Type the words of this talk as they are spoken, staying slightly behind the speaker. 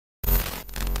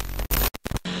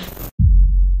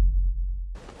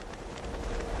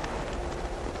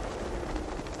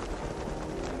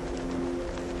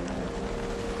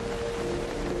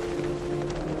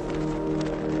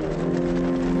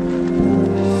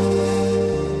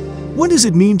What does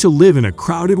it mean to live in a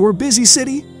crowded or busy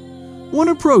city? One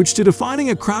approach to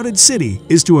defining a crowded city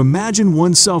is to imagine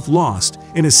oneself lost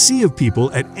in a sea of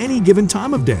people at any given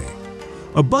time of day.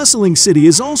 A bustling city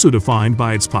is also defined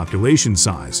by its population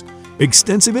size,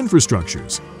 extensive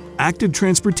infrastructures, active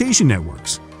transportation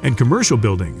networks, and commercial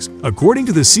buildings. According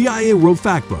to the CIA World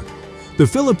Factbook, the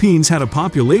Philippines had a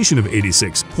population of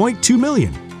 86.2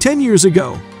 million 10 years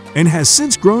ago and has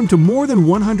since grown to more than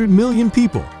 100 million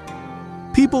people.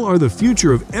 People are the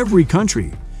future of every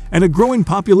country, and a growing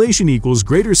population equals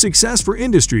greater success for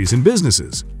industries and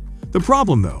businesses. The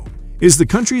problem, though, is the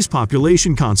country's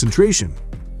population concentration.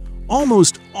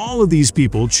 Almost all of these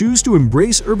people choose to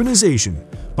embrace urbanization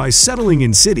by settling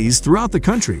in cities throughout the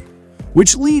country,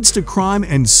 which leads to crime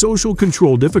and social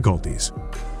control difficulties.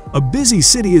 A busy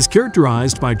city is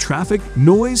characterized by traffic,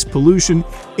 noise, pollution,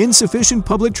 insufficient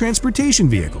public transportation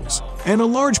vehicles, and a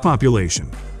large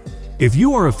population. If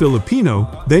you are a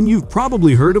Filipino, then you've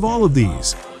probably heard of all of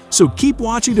these. So keep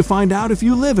watching to find out if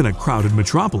you live in a crowded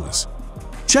metropolis.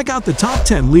 Check out the top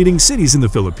 10 leading cities in the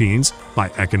Philippines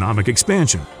by economic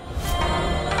expansion.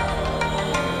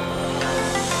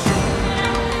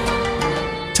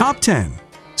 Top 10.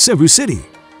 Cebu City.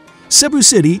 Cebu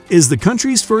City is the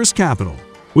country's first capital,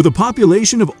 with a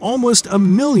population of almost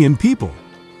 1 million people.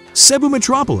 Cebu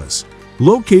Metropolis,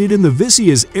 located in the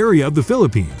Visayas area of the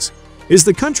Philippines, is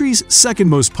the country's second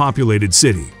most populated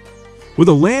city. With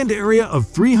a land area of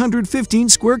 315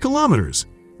 square kilometers,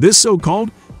 this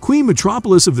so-called Queen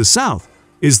Metropolis of the South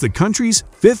is the country's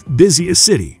fifth busiest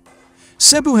city.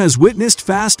 Cebu has witnessed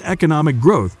fast economic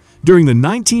growth during the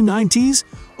 1990s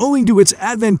owing to its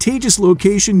advantageous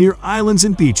location near islands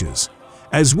and beaches,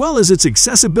 as well as its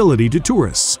accessibility to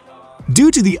tourists.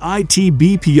 Due to the IT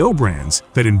BPO brands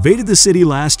that invaded the city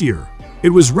last year, it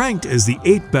was ranked as the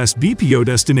 8th best BPO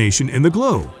destination in the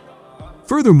globe.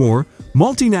 Furthermore,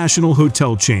 multinational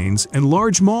hotel chains and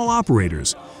large mall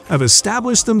operators have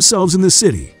established themselves in the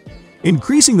city,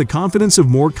 increasing the confidence of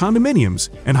more condominiums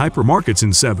and hypermarkets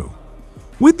in Cebu.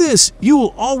 With this, you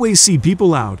will always see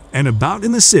people out and about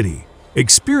in the city,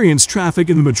 experience traffic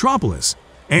in the metropolis,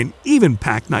 and even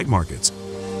packed night markets.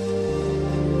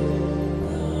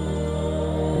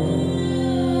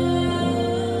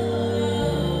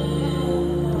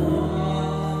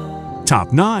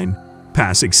 Top 9.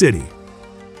 Pasig City.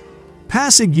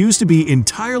 Pasig used to be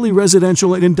entirely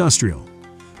residential and industrial,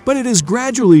 but it is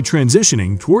gradually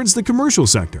transitioning towards the commercial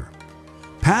sector.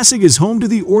 Pasig is home to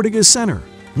the Ortigas Center,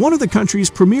 one of the country's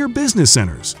premier business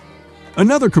centers.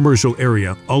 Another commercial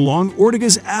area along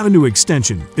Ortigas Avenue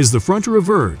extension is the Frontera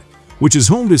Verde, which is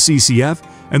home to CCF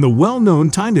and the well-known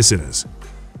Tindasitas.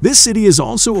 This city is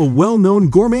also a well-known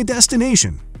gourmet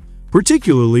destination,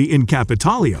 particularly in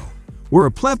Capitolio, where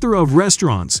a plethora of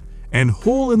restaurants and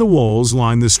hole-in-the-walls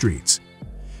line the streets.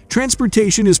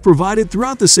 Transportation is provided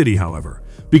throughout the city, however,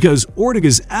 because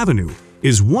Ortigas Avenue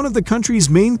is one of the country's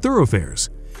main thoroughfares.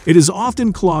 It is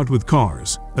often clogged with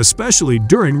cars, especially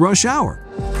during rush hour.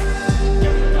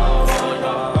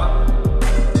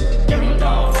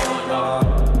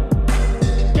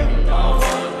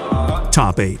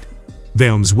 Top 8.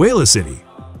 Valenzuela City.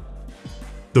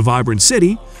 The vibrant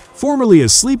city, formerly a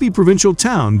sleepy provincial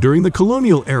town during the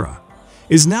colonial era,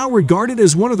 is now regarded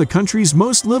as one of the country's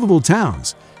most livable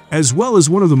towns, as well as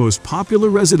one of the most popular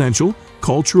residential,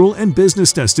 cultural, and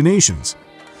business destinations.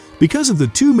 Because of the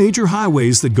two major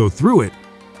highways that go through it,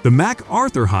 the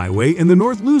MacArthur Highway and the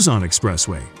North Luzon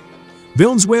Expressway.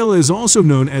 Valenzuela is also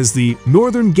known as the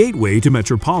Northern Gateway to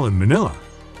metropolitan Manila.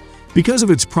 Because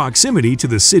of its proximity to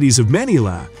the cities of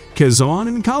Manila, Quezon,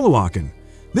 and Caloocan,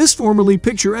 this formerly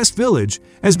picturesque village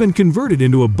has been converted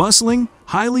into a bustling,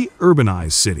 highly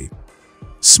urbanized city.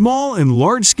 Small and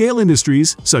large-scale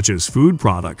industries such as food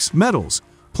products, metals,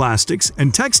 plastics,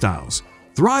 and textiles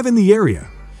thrive in the area,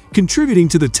 contributing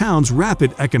to the town's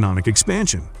rapid economic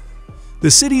expansion.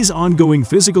 The city's ongoing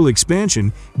physical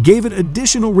expansion gave it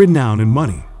additional renown and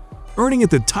money, earning it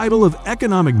the title of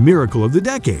Economic Miracle of the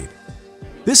Decade.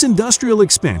 This industrial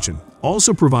expansion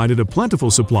also provided a plentiful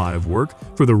supply of work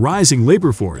for the rising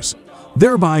labor force,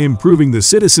 thereby improving the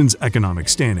citizens' economic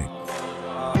standing.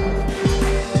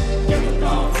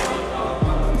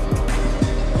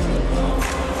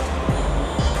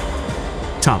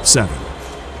 Top 7.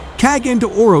 Cagayan de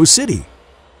Oro City.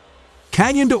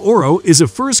 Cagayan de Oro is a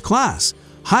first-class,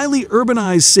 highly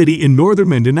urbanized city in northern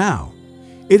Mindanao.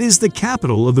 It is the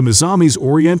capital of the Misamis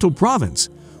Oriental Province,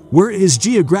 where it is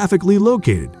geographically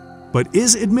located, but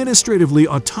is administratively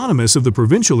autonomous of the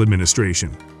provincial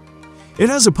administration. It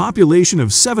has a population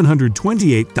of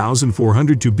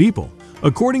 728,402 people,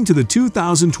 according to the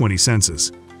 2020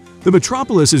 census. The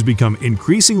metropolis has become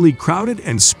increasingly crowded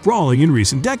and sprawling in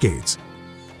recent decades.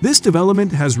 This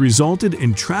development has resulted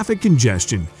in traffic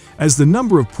congestion as the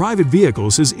number of private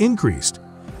vehicles has increased,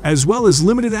 as well as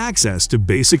limited access to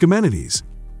basic amenities.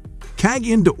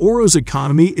 Cagayan de Oro's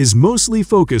economy is mostly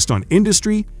focused on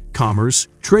industry, commerce,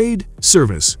 trade,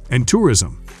 service, and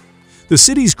tourism. The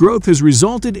city's growth has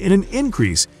resulted in an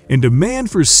increase in demand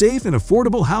for safe and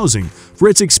affordable housing for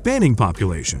its expanding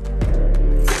population.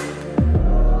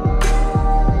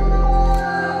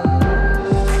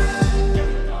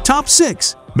 Top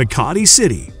 6. Makati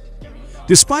City.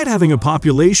 Despite having a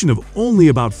population of only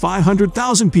about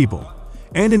 500,000 people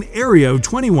and an area of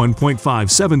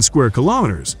 21.57 square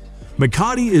kilometers,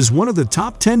 Makati is one of the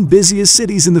top 10 busiest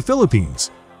cities in the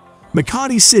Philippines.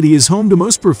 Makati City is home to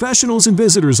most professionals and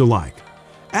visitors alike,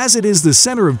 as it is the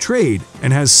center of trade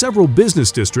and has several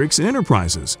business districts and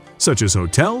enterprises, such as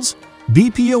hotels,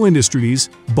 BPO industries,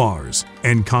 bars,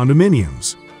 and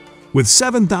condominiums. With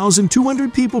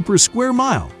 7,200 people per square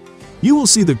mile, you will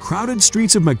see the crowded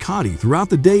streets of Makati throughout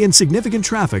the day and significant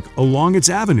traffic along its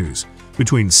avenues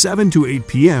between 7 to 8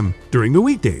 p.m. during the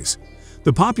weekdays.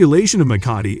 The population of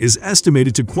Makati is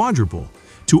estimated to quadruple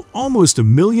to almost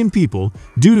 1 million people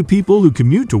due to people who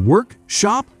commute to work,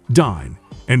 shop, dine,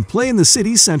 and play in the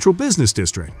city's central business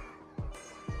district.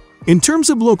 In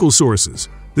terms of local sources,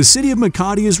 the city of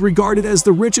Makati is regarded as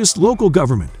the richest local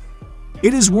government.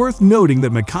 It is worth noting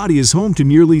that Makati is home to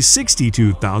nearly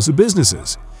 62,000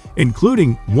 businesses,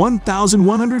 including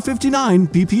 1,159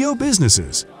 BPO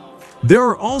businesses. There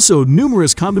are also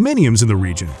numerous condominiums in the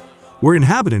region, where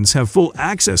inhabitants have full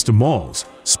access to malls,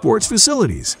 sports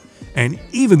facilities, and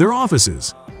even their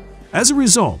offices. As a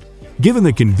result, given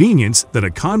the convenience that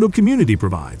a condo community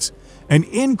provides, an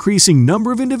increasing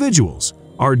number of individuals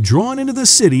are drawn into the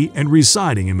city and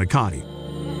residing in Makati.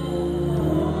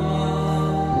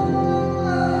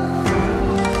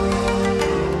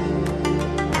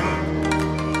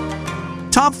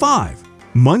 Top 5.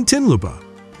 Muntinlupa.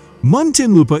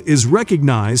 Muntinlupa is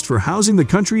recognized for housing the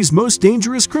country's most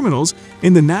dangerous criminals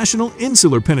in the National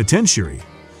Insular Penitentiary,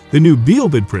 the new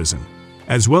Bilbid Prison,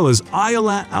 as well as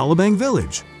Ayala Alabang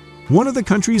Village, one of the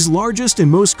country's largest and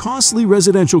most costly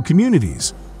residential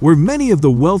communities, where many of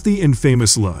the wealthy and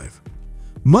famous live.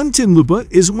 Muntinlupa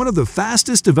is one of the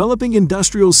fastest developing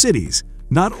industrial cities,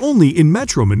 not only in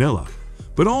Metro Manila,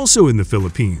 but also in the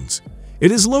Philippines.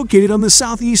 It is located on the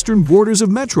southeastern borders of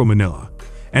Metro Manila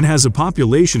and has a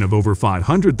population of over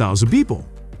 500,000 people.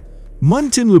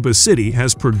 Muntinlupa City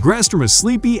has progressed from a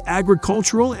sleepy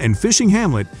agricultural and fishing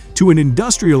hamlet to an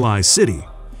industrialized city,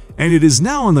 and it is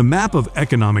now on the map of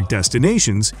economic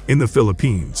destinations in the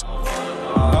Philippines.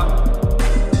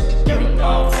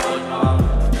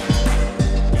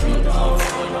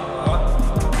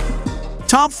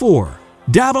 Top 4.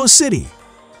 Davao City.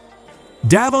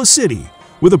 Davao City,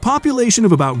 with a population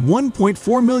of about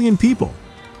 1.4 million people,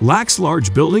 lacks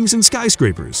large buildings and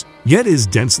skyscrapers, yet is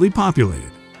densely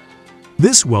populated.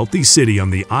 This wealthy city on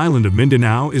the island of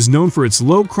Mindanao is known for its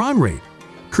low crime rate,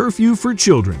 curfew for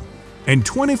children, and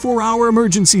 24-hour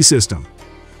emergency system.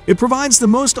 It provides the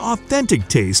most authentic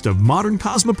taste of modern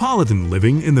cosmopolitan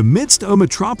living in the midst of a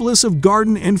metropolis of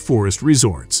garden and forest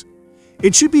resorts.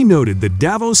 It should be noted that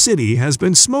Davao City has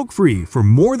been smoke-free for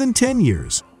more than 10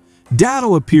 years.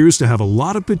 Davao appears to have a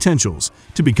lot of potentials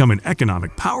to become an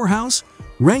economic powerhouse,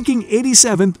 ranking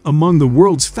 87th among the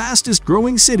world's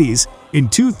fastest-growing cities in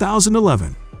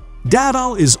 2011.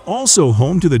 Davao is also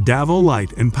home to the Davao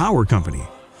Light and Power Company,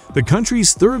 the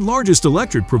country's third-largest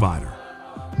electric provider.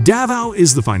 Davao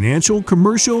is the financial,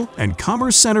 commercial, and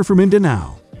commerce center for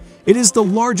Mindanao. It is the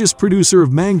largest producer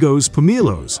of mangoes,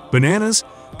 pomelos, bananas,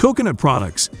 coconut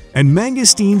products, and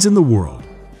mangosteens in the world.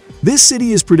 This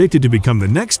city is predicted to become the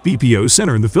next BPO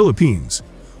center in the Philippines,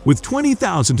 with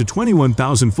 20,000 to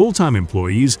 21,000 full-time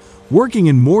employees working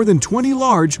in more than 20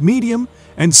 large, medium,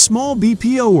 and small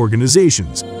BPO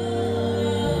organizations.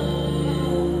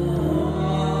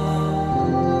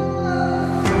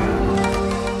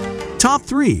 Top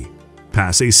 3.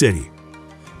 Pasay City.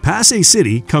 Pasay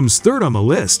City comes third on the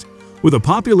list, with a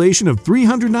population of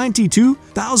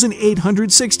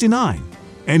 392,869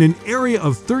 and an area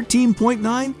of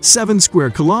 13.97 square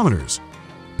kilometers.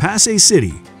 Pasay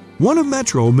City, one of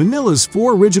Metro Manila's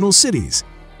 4 original cities,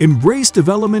 embraced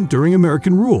development during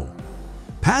American rule.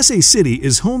 Pasay City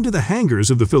is home to the hangars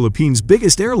of the Philippines'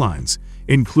 biggest airlines,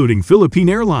 including Philippine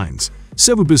Airlines,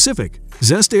 Cebu Pacific,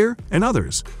 Zestair, and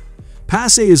others.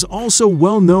 Pasay is also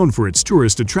well known for its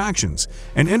tourist attractions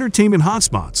and entertainment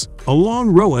hotspots along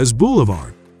Roas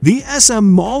Boulevard. The SM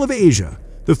Mall of Asia,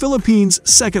 the Philippines'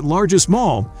 second-largest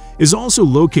mall, is also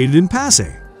located in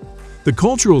Pasay. The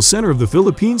cultural center of the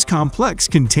Philippines complex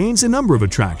contains a number of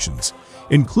attractions,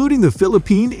 including the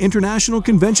Philippine International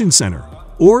Convention Center,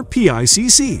 or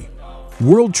PICC,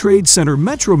 World Trade Center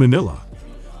Metro Manila,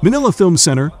 Manila Film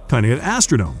Center, Planet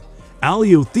Astrodome,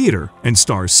 Alio Theater, and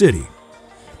Star City.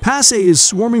 Pasay is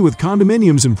swarming with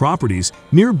condominiums and properties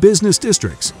near business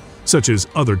districts, such as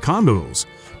other condos,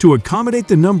 to accommodate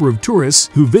the number of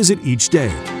tourists who visit each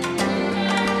day.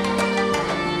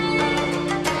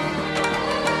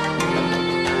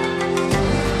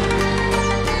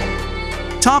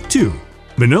 Top 2.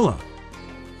 Manila.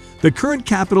 The current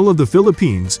capital of the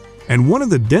Philippines and one of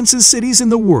the densest cities in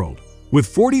the world, with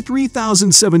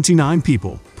 43,079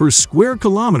 people per square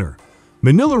kilometer,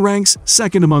 Manila ranks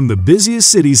second among the busiest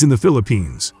cities in the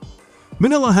Philippines.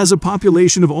 Manila has a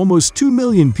population of almost 2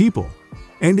 million people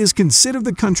and is considered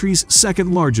the country's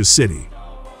second largest city.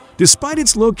 Despite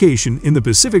its location in the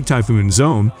Pacific Typhoon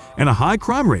Zone and a high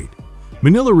crime rate,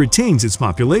 Manila retains its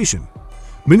population.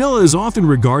 Manila is often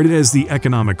regarded as the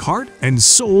economic heart and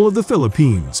soul of the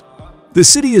Philippines. The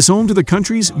city is home to the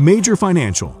country's major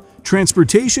financial,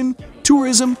 transportation,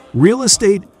 tourism, real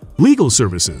estate, legal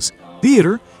services,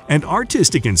 theater, and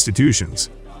artistic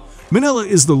institutions. Manila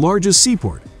is the largest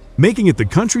seaport, making it the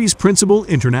country's principal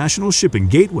international shipping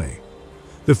gateway.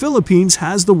 The Philippines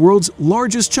has the world's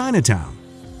largest Chinatown.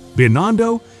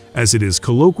 Binondo, as it is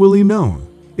colloquially known,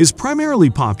 is primarily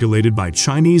populated by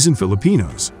Chinese and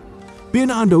Filipinos.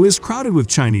 Binondo is crowded with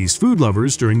Chinese food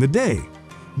lovers during the day,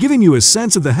 giving you a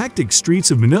sense of the hectic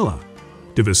streets of Manila.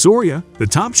 Divisoria, the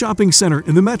top shopping center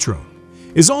in the metro,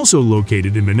 is also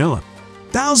located in Manila.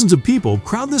 Thousands of people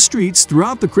crowd the streets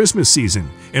throughout the Christmas season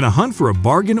in a hunt for a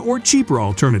bargain or cheaper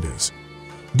alternatives.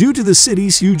 Due to the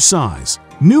city's huge size,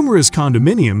 numerous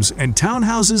condominiums and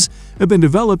townhouses have been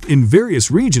developed in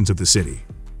various regions of the city.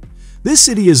 This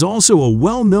city is also a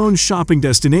well-known shopping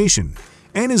destination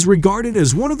and is regarded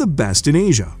as one of the best in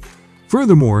Asia.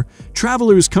 Furthermore,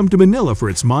 travelers come to Manila for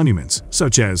its monuments,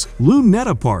 such as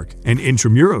Luneta Park and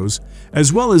Intramuros,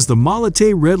 as well as the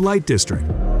Malate Red Light District.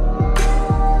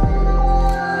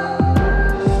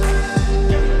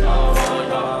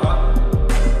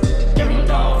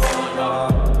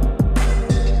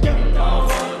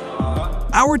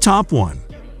 Our top 1.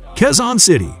 Quezon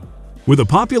City. With a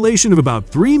population of about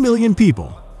 3 million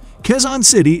people, Quezon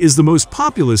City is the most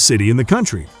populous city in the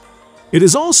country. It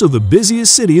is also the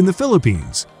busiest city in the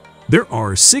Philippines. There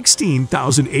are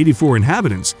 16,084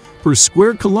 inhabitants per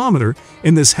square kilometer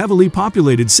in this heavily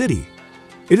populated city.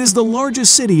 It is the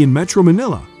largest city in Metro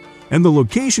Manila and the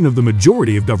location of the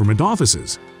majority of government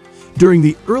offices. During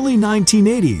the early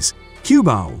 1980s,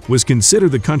 Cubao was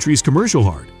considered the country's commercial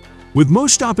heart, with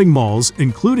most shopping malls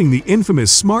including the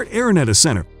infamous Smart Araneta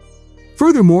Center.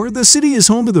 Furthermore, the city is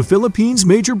home to the Philippines'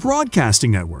 major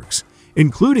broadcasting networks,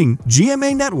 including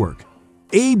GMA Network,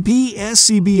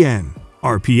 ABS-CBN,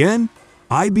 RPN,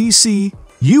 IBC,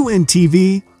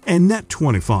 UNTV, and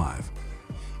Net25.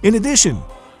 In addition,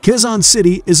 Quezon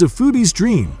City is a foodie's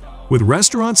dream, with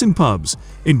restaurants and pubs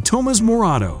in Tomas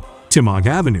Morato, Timog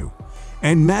Avenue,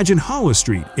 and Maginhawa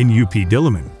Street in UP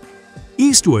Diliman.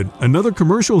 Eastwood, another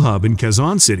commercial hub in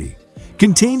Quezon City,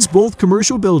 contains both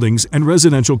commercial buildings and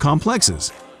residential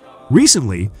complexes.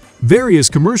 Recently, various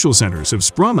commercial centers have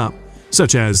sprung up,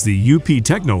 such as the UP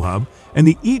Techno Hub and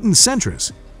the Eaton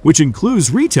Centris, which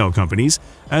includes retail companies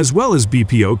as well as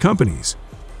BPO companies.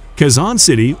 Quezon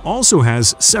City also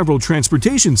has several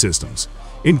transportation systems,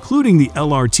 including the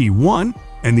LRT-1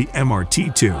 and the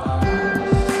MRT-2.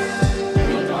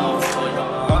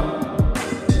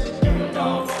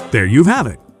 There you have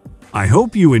it. I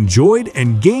hope you enjoyed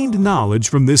and gained knowledge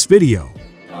from this video.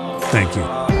 Thank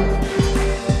you.